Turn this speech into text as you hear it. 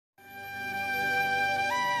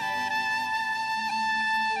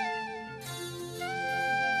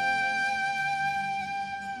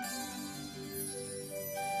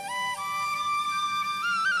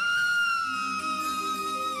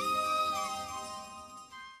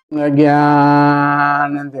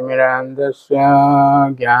अज्ञानतिमिरान्धस्य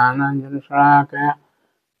ज्ञानाञ्जनशलाकया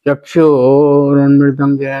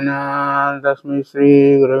चक्षुरुन्मिलितं येन तस्मै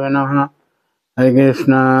श्रीगुरवे नमः. Hare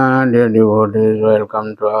Krishna, dear devotees,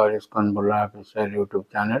 welcome to our ISKCON official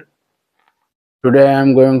YouTube channel. Today I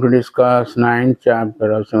am going to discuss 9th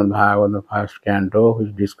chapter of Srimad Bhagavatam, the first canto,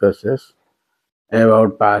 which discusses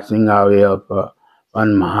about passing away of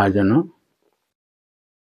one Mahajana,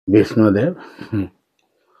 Vishnudev.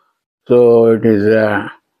 So it is,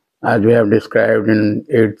 as we have described in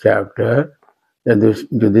 8th chapter, that this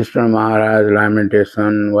Yudhishthira Maharaj's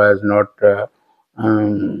lamentation was not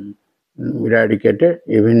eradicated,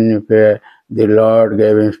 even if the Lord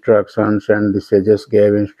gave instructions and the sages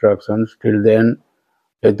gave instructions. Till then,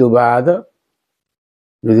 Hetubada,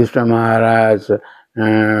 Yudhishthira Maharaj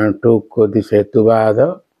took this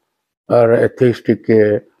Hetubada or atheistic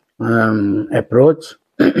approach.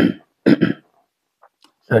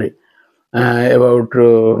 Sorry. About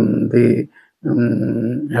the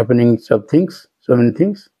happenings of things, so many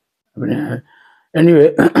things.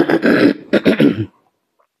 Anyway,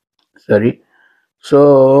 sorry.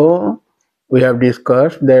 So we have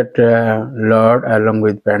discussed that Lord, along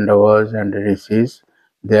with Pandavas and Rishis,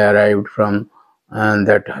 they arrived from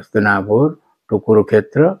that Hastinapur to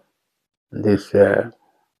Kurukshetra, this where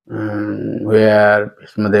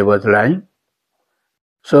Bhishmadev was lying.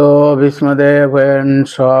 So Bhishmadev, when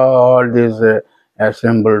saw all these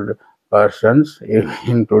assembled persons,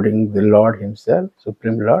 including the Lord himself,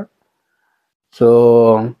 Supreme Lord,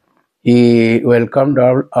 so he welcomed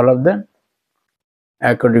all of them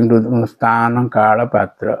according to Sthana Kala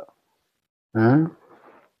Patra.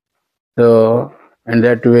 So in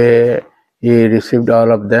that way he received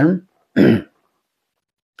all of them.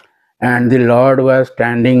 And the Lord was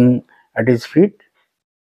standing at his feet.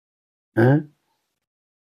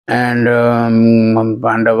 And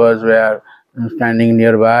Pandavas were standing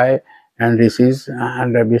nearby, and Rishis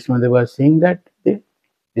and Bhishmadev was seeing that.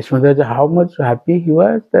 Bhishmadev, how much happy he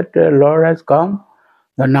was that Lord has come.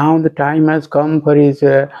 Now the time has come for his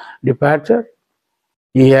departure.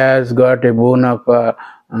 He has got a boon of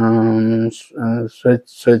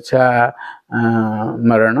Swacha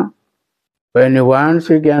Marana. When he wants,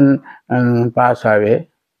 he can pass away.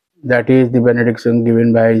 That is the benediction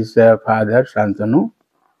given by his father, Shantanu.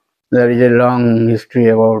 There is a long history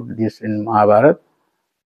about this in Mahabharata.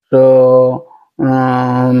 So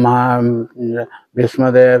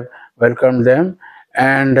Bhishmadev welcomed them,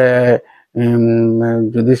 and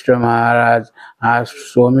Yudhishthira Maharaj asked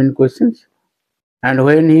so many questions. And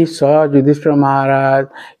when he saw Yudhishthira Maharaj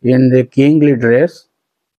in the kingly dress,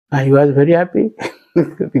 he was very happy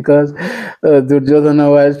because Duryodhana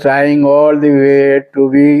was trying all the way to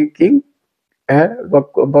be king.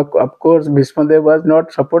 But of course, Bhishmadev was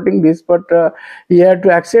not supporting this, but he had to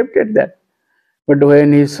accept it that. But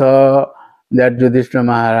when he saw that Yudhishthira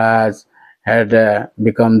Maharaj had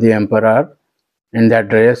become the emperor in that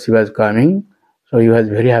dress he was coming, so he was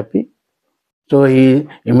very happy. So he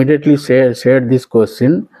immediately said this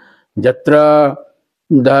question: Jatra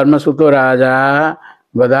Dharmasuto Raja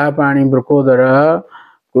Vadapani Brukodara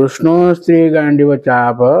Krishno Stri Gandiva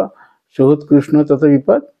Chapa Suhut Krishna Tata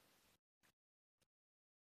Vipat.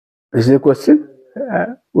 This is a question.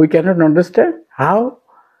 We cannot understand how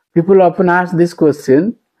people often ask this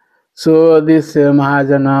question. So this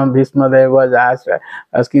Mahajana Bhishmadev was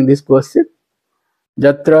asking this question.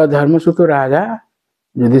 Jatra Dharmasuto Raja,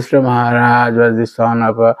 Yudhishthira Maharaj was the son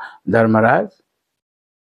of Dharmaraj.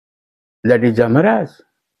 That is Jamaraj.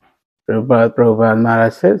 Prabhupada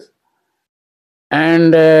Maharaj says.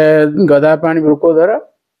 And Gadapani Brukodara,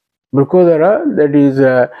 that is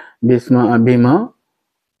Bhima,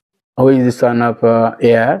 who is the son of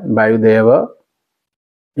air, Vayudeva.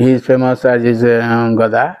 He is famous as his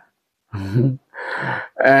Gada.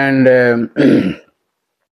 And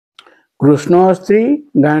Krishna-Stri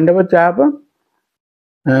Gandhava Chapa,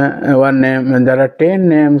 one name, there are 10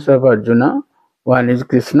 names of Arjuna. One is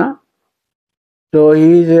Krishna. So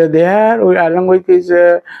he is there along with his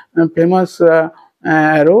famous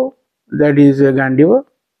arrow, that is Gandiva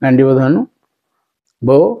Dhanu,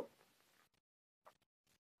 bow.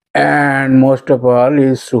 And most of all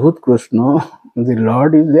is Suhut Krishna. The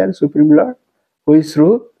Lord is there, Supreme Lord, who is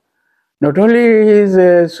Suhut. Not only is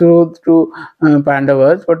Suhut to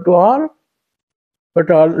Pandavas, but to all.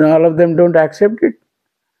 But all of them don't accept it.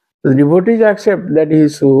 The devotees accept that he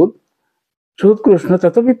is Suhut. Suhut Krishna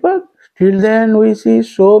Tata Vipat. Till then we see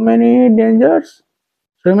so many dangers,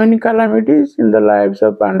 so many calamities in the lives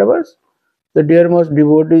of Pandavas, the dearmost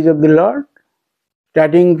devotees of the Lord.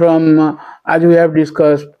 Starting from, as we have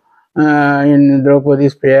discussed in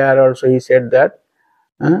Draupadi's prayer also, he said that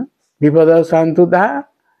Vipada Santuda,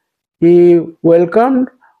 he welcomed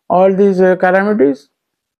all these calamities.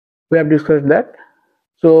 We have discussed that.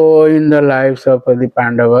 So in the lives of the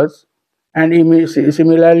Pandavas, and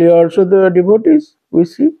similarly also the devotees, we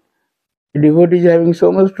see devotees having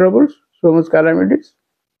so much troubles, so much calamities.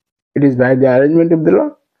 It is by the arrangement of the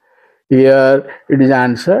Lord. Here it is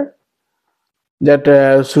answered that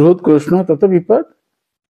Sruhut Krishna Tata Vipad.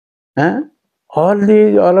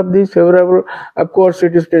 All of these favorable, of course,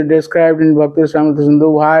 it is described in Bhakti Rasamrita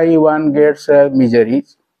Sindhu why one gets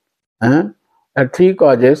miseries. There are three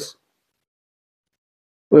causes.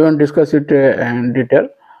 We won't discuss it in detail.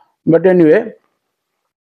 But anyway,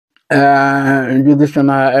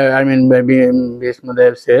 Yudhishthira, maybe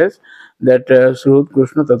Bhishmadev says that Sruhut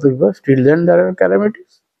Krishna Tata Vipad, still then there are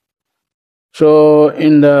calamities. So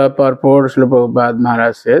in the purport, Srila Prabhupada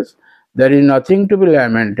Maharaj says, there is nothing to be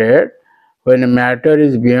lamented when a matter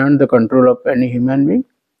is beyond the control of any human being.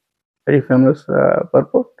 Very famous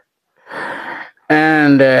purport.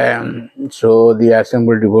 And so the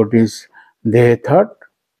assembled devotees, they thought,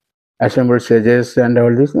 assembled sages and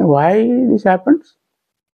all this, why this happens?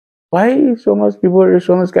 Why so much people,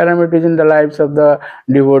 so much calamities in the lives of the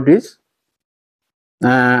devotees?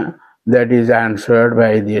 That is answered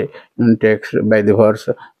by the text, by the verse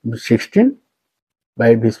 16,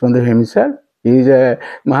 by Bhishmadev himself. He is a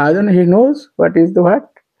Mahajan, he knows what is the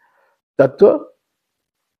what? Tattva.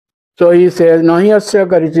 So he says, Nahi asya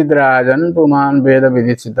karichid rajan puman veda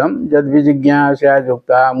vidithitam jad vijignyasya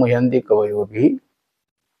yukta muhyandi kavayobi.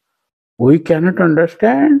 We cannot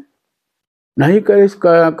understand. Nahi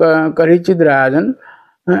karichid rajan,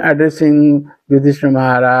 addressing Yudhishthira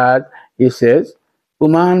Maharaj, he says,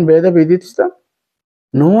 puman veda vidithitam.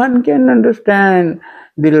 No one can understand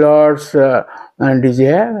the Lord's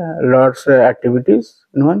desire, Lord's activities.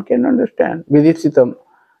 No one can understand. Vidithitam.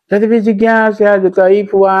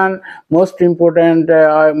 If one most important,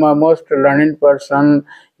 most learned person,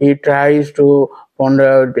 he tries to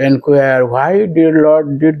ponder, inquire, why did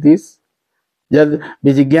Lord did this? If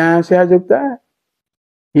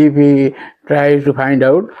he tries to find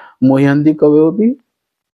out, Mohanti Kavayopi,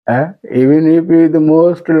 even if he is the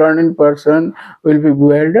most learned person, will be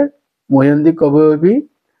bewildered. Mohanti Kavayopi.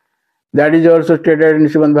 That is also stated in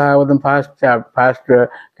Srimad Bhagavatam, first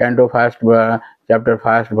canto, first chapter,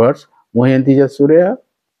 first verse. Mohanti Surya.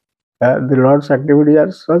 The Lord's activities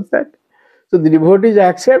are such that. So the devotees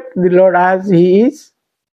accept the Lord as He is.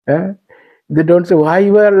 They don't say, why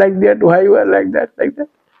you are like that, why you are like that, like that.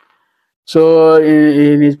 So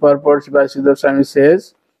in his purport, Siddhartha Swami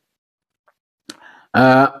says,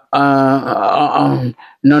 Nanu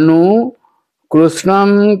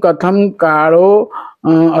Krishnam Katham Karo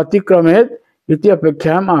Atikramet iti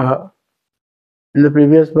apekhyam aha. In the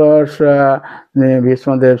previous verse,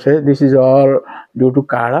 Bhishmadev says, this is all due to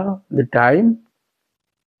Kala, the time.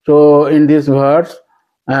 So in this verse,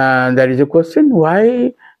 there is a question,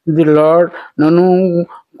 why the Lord, Nanu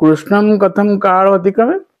Krishnam Katham Kala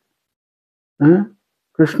Atikramet?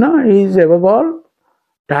 Krishna is above all.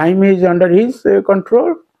 Time is under his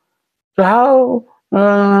control. So how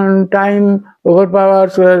time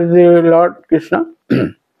overpowers the Lord Krishna?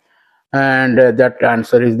 And that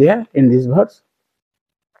answer is there in this verse.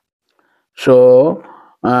 So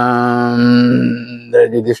the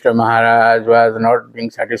Yudhishthira Maharaj was not being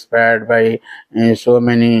satisfied by so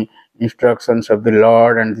many instructions of the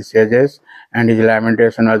Lord and the sages, and his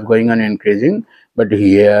lamentation was going on increasing. But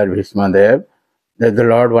here Bhishmadev, that the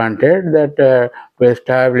Lord wanted that to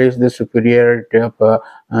establish the superiority of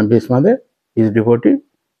Bhishmadev, his devotee.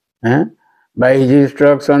 By his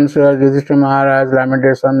instructions, Yudhishthira Maharaj's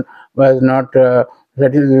lamentation was not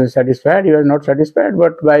satisfied. He was not satisfied,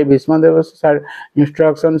 but by Bhishmadev's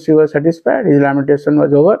instructions, he was satisfied. His lamentation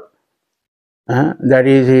was over. That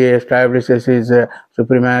is, he establishes his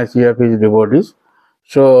supremacy of his devotees.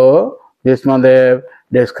 So, Bhishmadev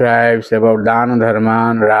describes about Dana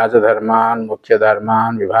Dharman, Raja Dharman, Mukhya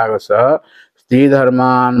Dharman, Vibhagasa, Stri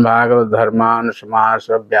Dharman, Bhagavad Dharman,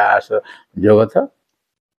 Samasa, Vyasa, Jogata.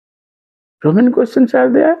 So many questions are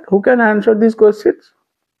there. Who can answer these questions?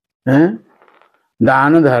 Dana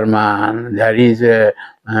Dharman, there is a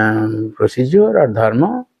procedure or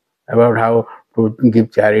dharma about how to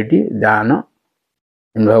give charity, Dana.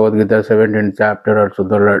 In Bhagavad Gita 17th chapter also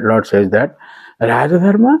the Lord says that. Raja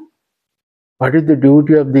Dharma, what is the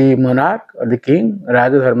duty of the monarch or the king?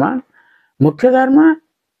 Raja Dharma. Mukhya Dharma,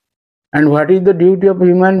 and what is the duty of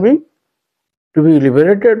human being? To be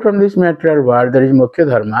liberated from this material world, there is Mukhya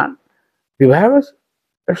Dharma. There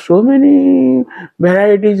are so many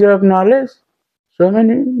varieties of knowledge, so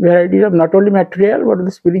many varieties of not only material but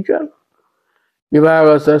the spiritual.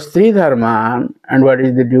 Vivagasa Sri Dharma, and what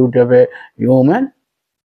is the duty of a human?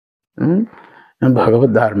 And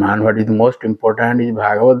Bhagavad Dharma, and what is the most important is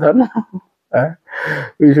Bhagavad Dharma.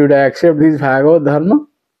 We should accept this Bhagavad Dharma.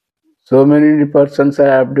 So many persons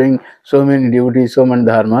are doing so many duties, so many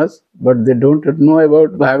dharmas, but they don't know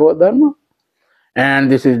about Bhagavad Dharma.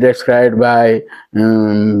 And this is described by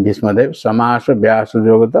Bhismadev, Samasa Vyasa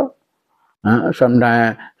Jogata.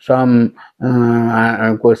 Sometimes some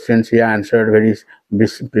questions he answered very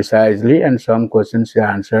precisely, and some questions he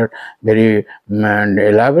answered very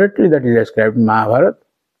elaborately. That is described in Mahabharata.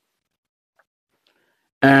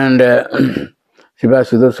 And Shiva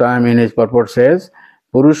Siddha Swami in his purport says,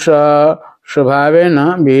 Purusha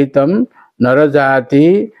Swabhavena Vihitam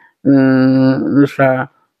Narajati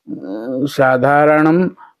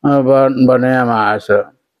Sadharanam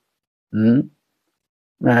Banayamasa.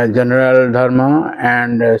 General dharma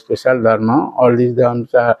and special dharma, all these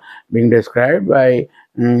dharmas are being described by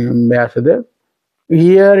Vyasadeva.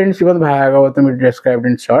 Here in Srimad Bhagavatam it is described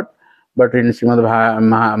in short, but in Srimad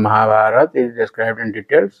Mahabharata it is described in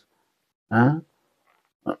details.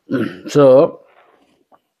 So,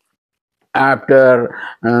 after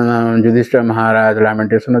Yudhishthira Maharaj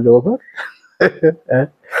lamentation was over,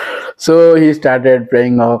 so he started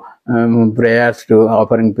praying offering prayers to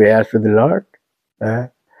the Lord.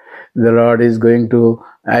 The Lord is going to,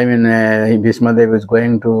 Bhismadev is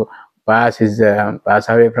going to pass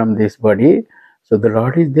away from this body. So the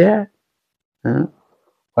Lord is there.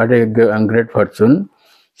 What a great fortune.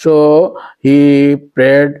 So he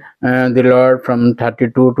prayed the Lord from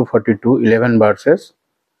 32 to 42, 11 verses.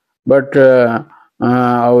 But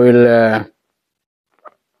I will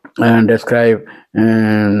describe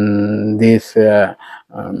this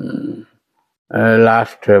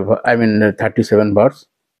last, 37 verse,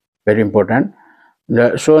 very important.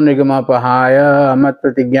 So nigama pahaya amat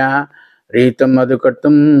pratigya ritam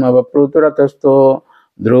madhukartam avaprutaratasto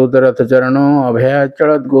dhrutarath charano abhaya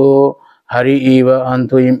chaladgo hari eva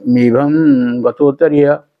antu mivam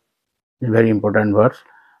vatotariya. Very important verse.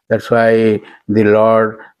 That's why the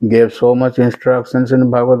Lord gave so much instructions in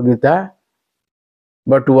Bhagavad Gita.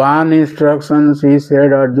 But one instruction he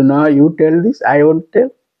said, Arjuna, you tell this, I won't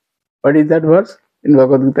tell. What is that verse? In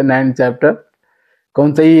Bhagavad Gita 9th chapter.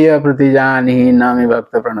 Kauntaya pratijani nami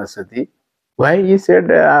bhakta pranasati. Why he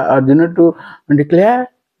said Arjuna to declare,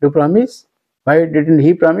 to promise? Why didn't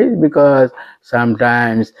he promise? Because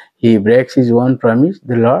sometimes he breaks his own promise,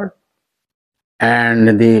 the Lord.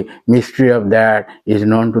 And the mystery of that is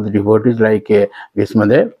known to the devotees like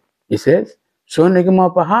Bhismadev. He says, So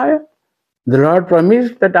nigama pahaya. The Lord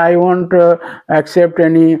promised that I won't accept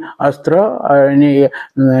any astra or any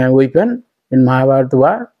weapon in Mahabharata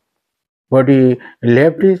war. But he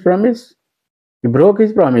left his promise. He broke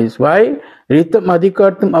his promise. Why? Ritam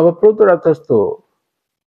adhikartam avaprutaratasto.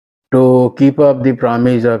 To keep up the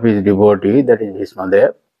promise of his devotee, that is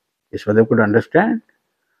Bhismadev. Bhismadev could understand.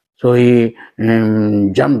 So he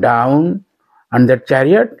jumped down on that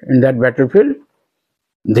chariot in that battlefield.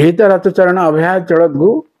 Dhrita ratacharana abhaya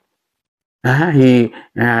chaladgu. He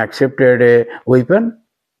accepted a weapon,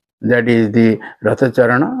 that is the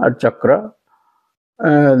Rathacharana or Chakra.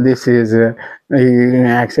 This is, he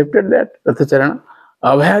accepted that, Rathacharana.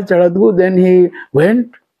 Abhaya Chaladgu, then he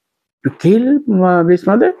went to kill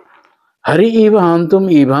Bhismadev. Hari eva hantum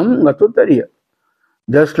evam gatutariya.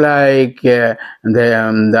 Just like the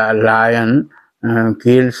lion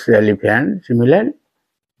kills elephant, similarly,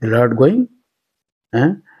 the Lord going.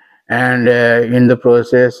 And in the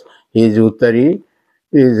process, his uttari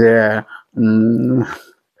is that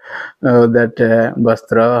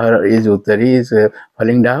vastra, his uttari is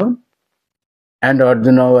falling down. And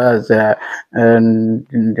Arjuna was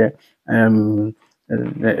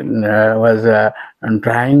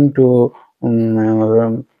trying to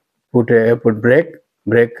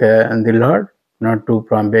break the Lord, not to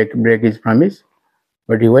break his promise,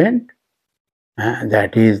 but he went.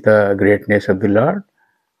 That is the greatness of the Lord.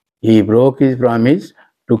 He broke his promise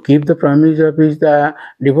to keep the promise of his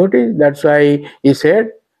devotees. That's why he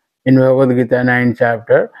said in Bhagavad Gita 9th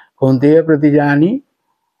chapter, Kuntiya pratijani,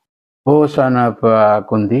 O son of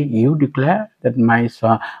Kunti, you declare that my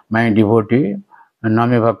devotee,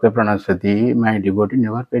 Nami Bhakta Pranasati, my devotee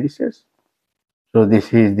never perishes. So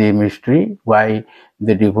this is the mystery why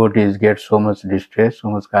the devotees get so much distress, so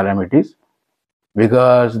much calamities,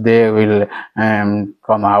 because they will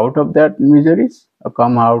come out of that miseries,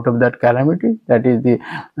 come out of that calamity. That is the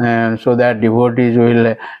so that devotees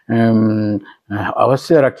will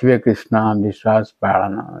avasya rakhive Krishna Vishwas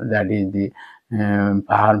Parana. That is the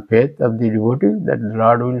firm faith of the devotees that the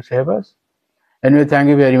Lord will save us. Anyway, thank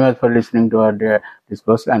you very much for listening to our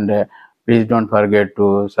discourse, and Please don't forget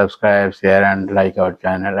to subscribe, share, and like our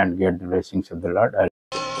channel and get the blessings of the Lord. Hare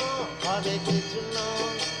Krishna,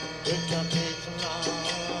 Krishna Krishna,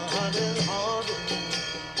 Hare Hare,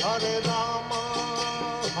 Hare Rama,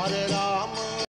 Hare Rama.